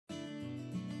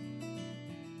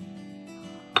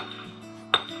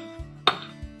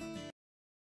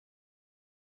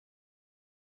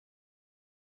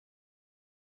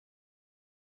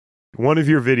one of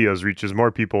your videos reaches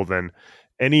more people than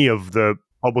any of the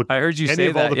public, I heard you any say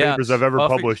of all that, the papers I've ever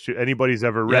published, anybody's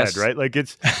ever read, Yes. right? Like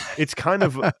it's kind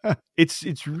of,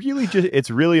 it's really just, it's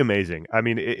really amazing. I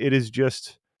mean, it is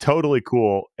just totally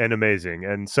cool and amazing.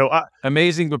 And so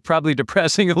amazing, but probably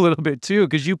depressing a little bit too,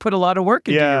 because you put a lot of work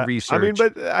into your research. I mean,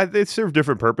 but they serve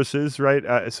different purposes, right?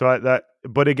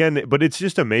 But again, but it's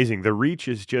just amazing. The reach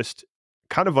is just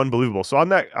kind of unbelievable. So on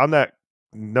that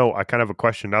note, I kind of have a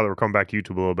question now that we're coming back to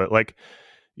YouTube a little bit. Like,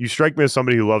 you strike me as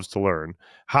somebody who loves to learn.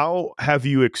 How have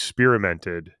you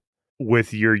experimented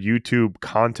with your YouTube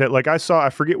content? Like I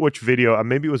forget which video,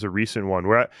 maybe it was a recent one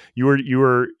where you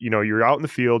were out in the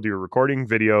field, you were recording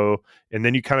video, and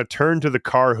then you kind of turned to the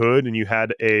car hood and you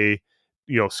had a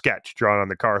sketch drawn on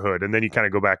the car hood, and then you kind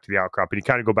of go back to the outcrop and you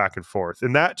kind of go back and forth.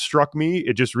 And that struck me.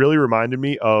 It just really reminded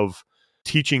me of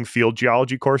teaching field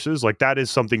geology courses. Like, that is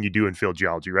something you do in field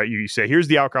geology, right? You say, here's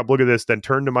the outcrop, look at this, then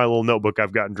turn to my little notebook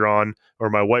I've gotten drawn,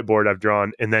 or my whiteboard I've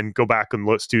drawn, and then go back and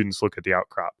let students look at the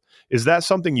outcrop. Is that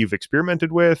something you've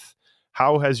experimented with?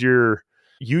 How has your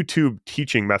YouTube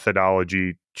teaching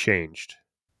methodology changed?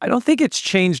 I don't think it's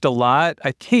changed a lot.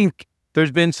 I think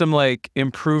there's been some like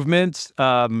improvements.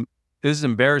 This is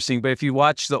embarrassing, but if you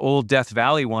watch the old Death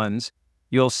Valley ones,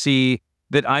 you'll see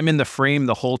that I'm in the frame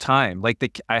the whole time.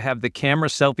 Like I have the camera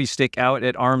selfie stick out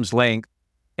at arm's length,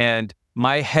 and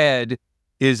my head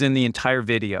is in the entire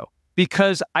video,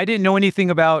 because I didn't know anything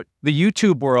about the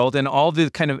YouTube world and all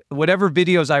the kind of whatever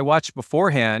videos I watched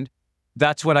beforehand.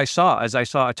 That's what I saw, as I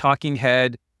saw a talking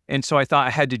head. And so I thought I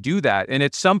had to do that. And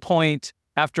at some point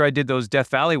after I did those Death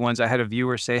Valley ones, I had a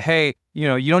viewer say, hey, you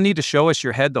don't need to show us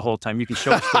your head the whole time. You can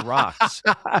show us the rocks.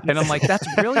 And I'm like, that's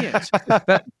brilliant.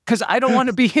 Because I don't want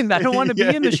to be in that. I don't want to be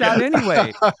in the shot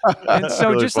anyway. And so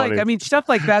really just funny. Like, I mean, stuff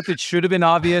like that should have been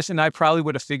obvious, and I probably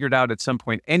would have figured out at some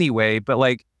point anyway. But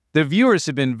like, the viewers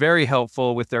have been very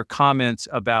helpful with their comments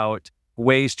about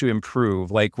ways to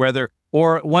improve, like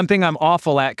or one thing I'm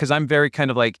awful at, because I'm very kind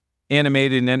of like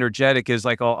animated and energetic, is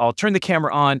like I'll turn the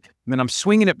camera on and then I'm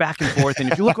swinging it back and forth,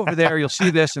 and if you look over there you'll see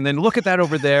this, and then look at that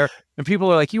over there, and people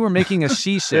are like, you were making us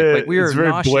seasick, like we were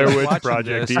nauseous. Blair Witch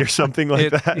Project or something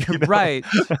like that, right?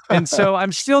 And so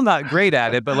I'm still not great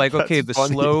at it, but like, okay, the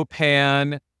slow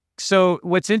pan. So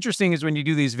what's interesting is when you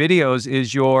do these videos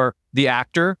is you're the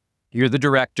actor, you're the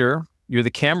director, you're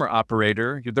the camera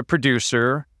operator, you're the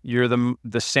producer, you're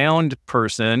the sound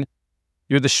person,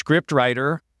 you're the script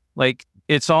writer. Like,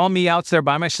 it's all me out there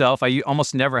by myself. I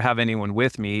almost never have anyone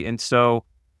with me. And so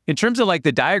in terms of like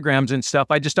the diagrams and stuff,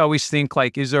 I just always think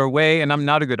like, is there a way, and I'm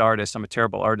not a good artist, I'm a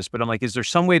terrible artist, but I'm like, is there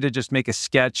some way to just make a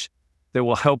sketch that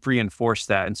will help reinforce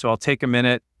that? And so I'll take a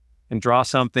minute and draw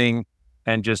something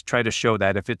and just try to show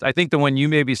that. I think the one you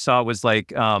maybe saw was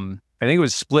like, I think it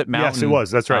was Split Mountain. Yes, it was.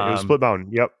 That's right. It was Split Mountain.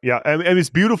 Yep. Yeah. And it's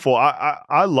beautiful.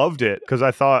 I loved it, because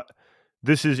I thought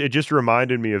it just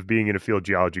reminded me of being in a field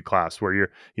geology class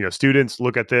where students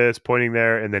look at this, pointing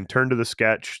there, and then turn to the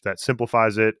sketch that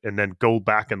simplifies it, and then go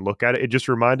back and look at it. It just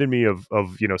reminded me of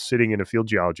sitting in a field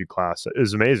geology class. It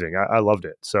was amazing. I loved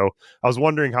it. So I was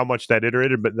wondering how much that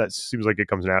iterated, but that seems like it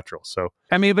comes natural. So,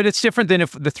 I mean, but it's different than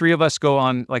if the three of us go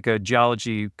on like a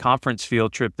geology conference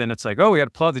field trip, then it's like, oh, we got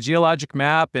to plot the geologic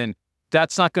map, and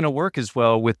that's not going to work as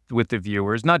well with the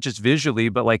viewers, not just visually,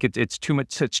 but like it's too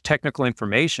much such technical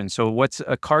information. So what's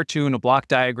a cartoon, a block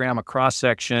diagram, a cross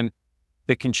section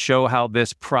that can show how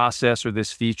this process or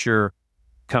this feature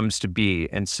comes to be?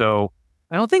 And so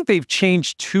I don't think they've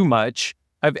changed too much.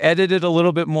 I've edited a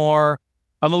little bit more.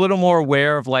 I'm a little more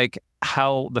aware of like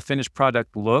how the finished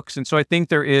product looks. And so I think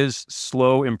there is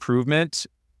slow improvement.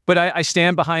 But I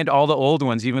stand behind all the old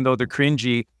ones, even though they're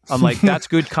cringy. I'm like, that's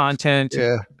good content.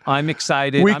 Yeah. I'm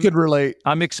excited. We could relate.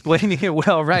 I'm explaining it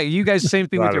well, right? You guys, same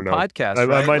thing with your podcast.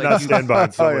 Right? I might not stand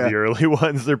behind some of the early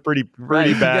ones. They're pretty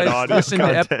bad audio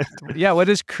content. What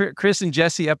is Chris and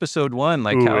Jesse episode 1?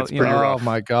 Like, how, it's pretty rough. Oh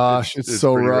my gosh, it's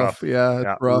so rough. Yeah,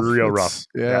 it's rough. Real rough.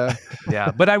 Yeah.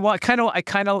 Yeah. But I kind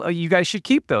of, you guys should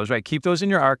keep those, right? Keep those in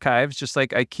your archives, just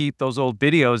like I keep those old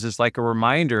videos as like a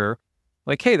reminder.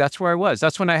 Like, hey, that's where I was.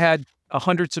 That's when I had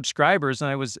 100 subscribers,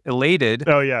 and I was elated.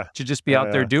 Oh yeah, to just be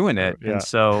out there doing it. Yeah. And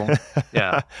so,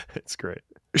 yeah, it's great.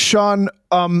 Shawn,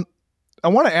 I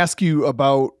want to ask you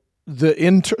about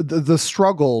the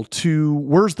struggle to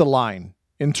where's the line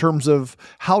in terms of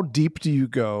how deep do you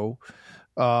go,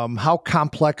 how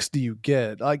complex do you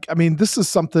get? Like, I mean, this is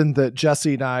something that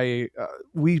Jesse and I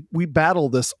we battle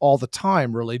this all the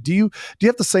time. Really, do you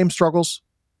have the same struggles?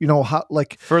 How,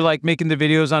 like, for like making the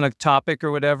videos on a topic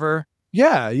or whatever?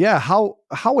 Yeah.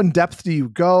 How in depth do you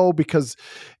go? Because,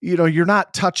 you're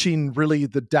not touching really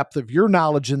the depth of your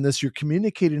knowledge in this. You're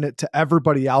communicating it to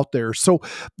everybody out there. So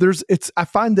I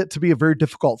find that to be a very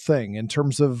difficult thing in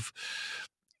terms of,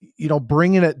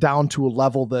 bringing it down to a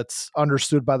level that's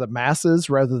understood by the masses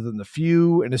rather than the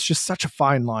few. And it's just such a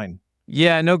fine line.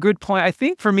 Yeah, no, good point. I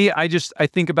think for me, I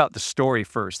think about the story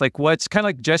first. Like what's kind of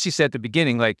like Jesse said at the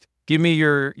beginning, like give me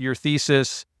your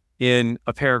thesis in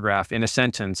a paragraph, in a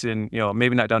sentence, in,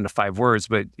 maybe not down to 5 words,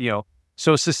 but,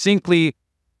 so succinctly,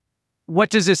 what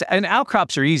does this, and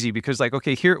outcrops are easy because like,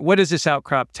 okay, here, what is this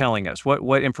outcrop telling us?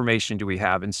 What information do we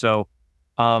have? And so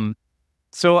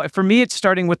for me, it's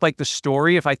starting with like the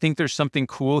story. If I think there's something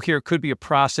cool here, it could be a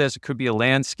process, it could be a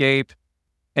landscape,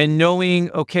 and knowing,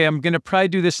 okay, I'm going to probably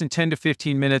do this in 10 to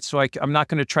 15 minutes. So I'm not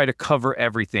going to try to cover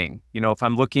everything. If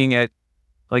I'm looking at,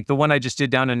 like the one I just did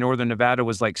down in northern Nevada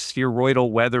was like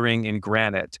spheroidal weathering in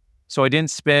granite. So I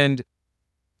didn't spend,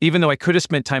 even though I could have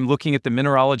spent time looking at the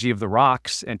mineralogy of the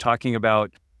rocks and talking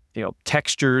about,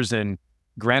 textures and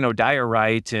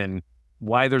granodiorite and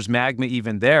why there's magma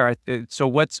even there. So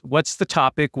what's the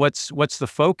topic? What's the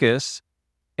focus?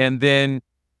 And then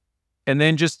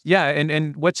just,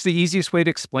 and what's the easiest way to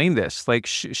explain this? Like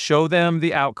show them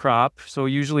the outcrop. So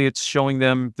usually it's showing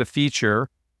them the feature,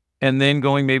 and then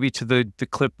going maybe to the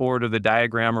clipboard or the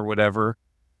diagram or whatever.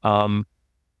 I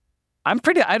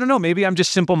don't know, maybe I'm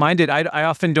just simple-minded. I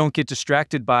often don't get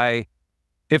distracted by,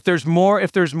 if there's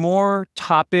more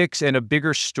topics and a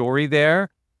bigger story there,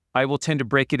 I will tend to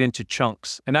break it into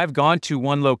chunks. And I've gone to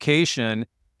one location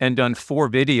and done 4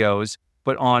 videos,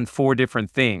 but on 4 different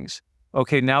things.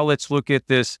 Okay, now let's look at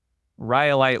this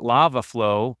rhyolite lava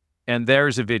flow, and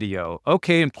there's a video.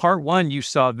 Okay, in part 1, you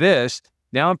saw this.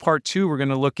 Now in part 2, we're going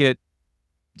to look at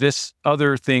this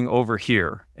other thing over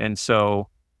here. And so,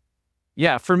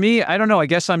 yeah, for me, I don't know. I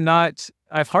guess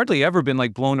I've hardly ever been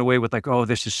like blown away with like, oh,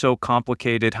 this is so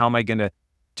complicated. How am I going to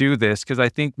do this? Because I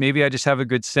think maybe I just have a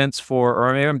good sense for,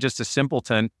 or maybe I'm just a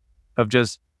simpleton of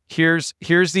just, here's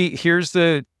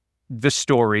the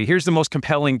story. Here's the most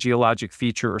compelling geologic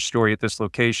feature or story at this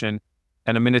location.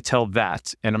 And I'm going to tell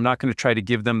that. And I'm not going to try to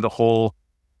give them the whole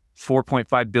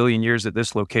 4.5 billion years at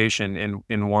this location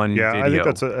in one video. I think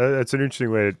that's an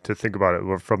interesting way to think about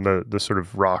it from the sort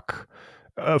of rock,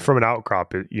 from an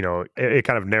outcrop. It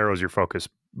kind of narrows your focus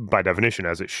by definition,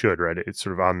 as it should, right? It's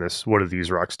sort of on this, what do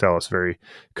these rocks tell us, very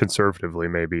conservatively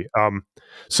maybe.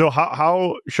 So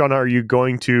how Shawn, are you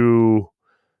going to,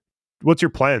 what's your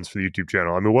plans for the YouTube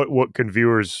channel? I mean, what can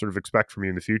viewers sort of expect from you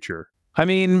in the future? I've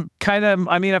kind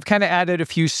of added a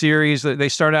few series. They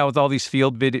start out with all these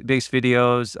field-based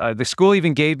videos. The school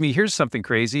even gave me, here's something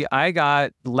crazy. I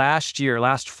got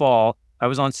last fall, I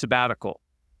was on sabbatical.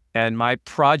 And my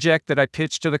project that I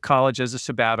pitched to the college as a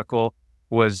sabbatical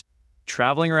was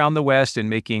traveling around the West and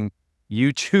making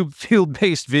YouTube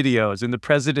field-based videos. And the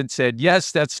president said,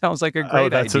 yes, that sounds like a great idea.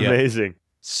 That's amazing.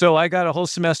 So I got a whole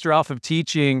semester off of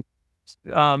teaching.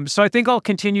 So I think I'll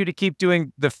continue to keep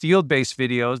doing the field-based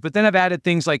videos, but then I've added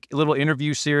things like little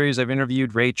interview series. I've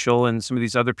interviewed Rachel and some of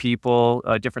these other people,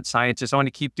 different scientists. I want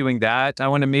to keep doing that. I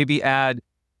want to maybe add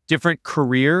different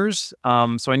careers.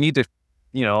 So I need to,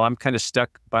 I'm kind of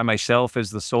stuck by myself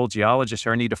as the sole geologist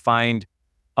here. I need to find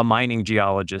a mining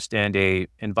geologist and a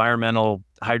environmental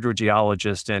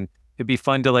hydrogeologist, and it'd be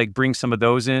fun to like bring some of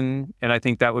those in. And I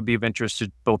think that would be of interest to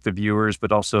both the viewers,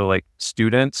 but also like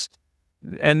students.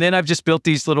 And then I've just built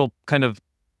these little kind of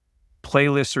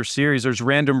playlists or series. There's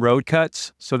random road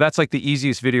cuts. So that's like the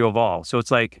easiest video of all. So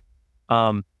it's like,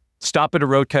 stop at a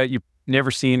road cut you've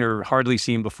never seen or hardly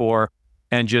seen before,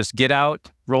 and just get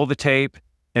out, roll the tape,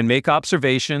 and make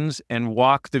observations and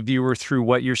walk the viewer through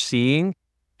what you're seeing,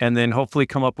 and then hopefully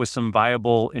come up with some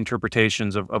viable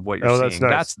interpretations of what you're seeing. That's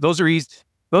nice. Those are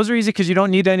easy because you don't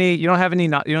need any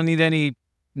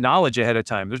knowledge ahead of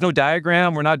time. There's no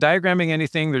diagram. We're not diagramming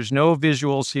anything. There's no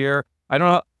visuals here. I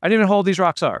don't even know how old these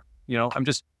rocks are. I'm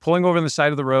just pulling over on the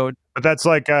side of the road. But that's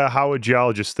like how a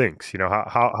geologist thinks,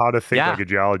 how to think like a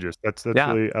geologist. That's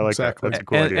really, I like exactly. that. That's a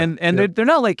cool idea. And they're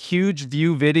not like huge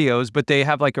view videos, but they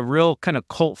have like a real kind of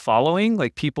cult following.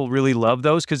 Like people really love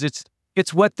those because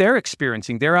it's what they're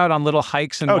experiencing. They're out on little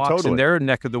hikes and walks in their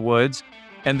neck of the woods,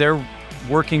 and they're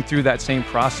working through that same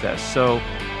process. So,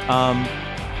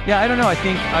 I don't know. I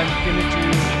think I'm going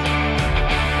to do